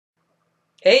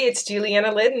Hey, it's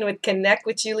Julianna Lyddon with Connect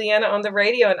with Julianna on the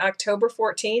radio. On October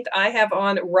 14th, I have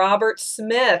on Robert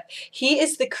Smith. He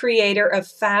is the creator of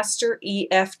Faster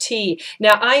EFT.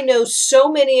 Now, I know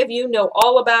so many of you know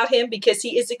all about him because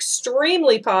he is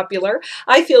extremely popular.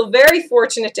 I feel very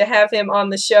fortunate to have him on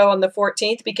the show on the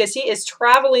 14th because he is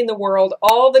traveling the world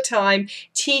all the time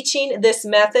teaching this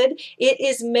method. It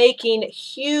is making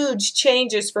huge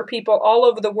changes for people all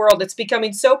over the world. It's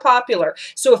becoming so popular.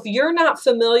 So if you're not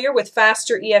familiar with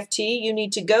Faster EFT, you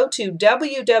need to go to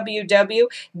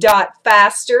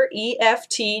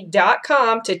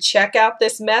www.fastereft.com to check out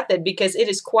this method because it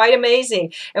is quite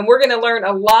amazing. And we're going to learn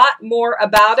a lot more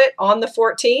about it on the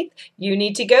 14th. You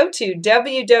need to go to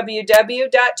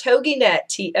www.toginet,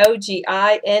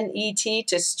 T-O-G-I-N-E-T,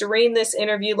 to stream this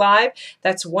interview live.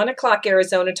 That's 1 o'clock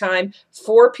Arizona time,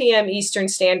 4 p.m. Eastern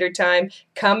Standard Time.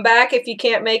 Come back if you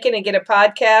can't make it and get a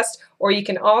podcast, or you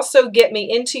can also get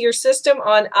me into your system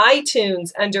on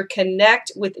iTunes under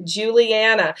Connect with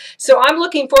Julianna. So I'm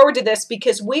looking forward to this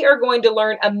because we are going to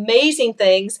learn amazing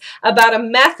things about a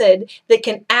method that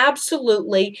can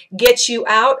absolutely get you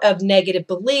out of negative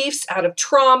beliefs, out of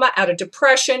trauma, out of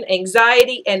depression,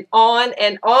 anxiety, and on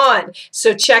and on.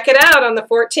 So check it out on the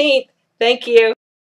 14th. Thank you.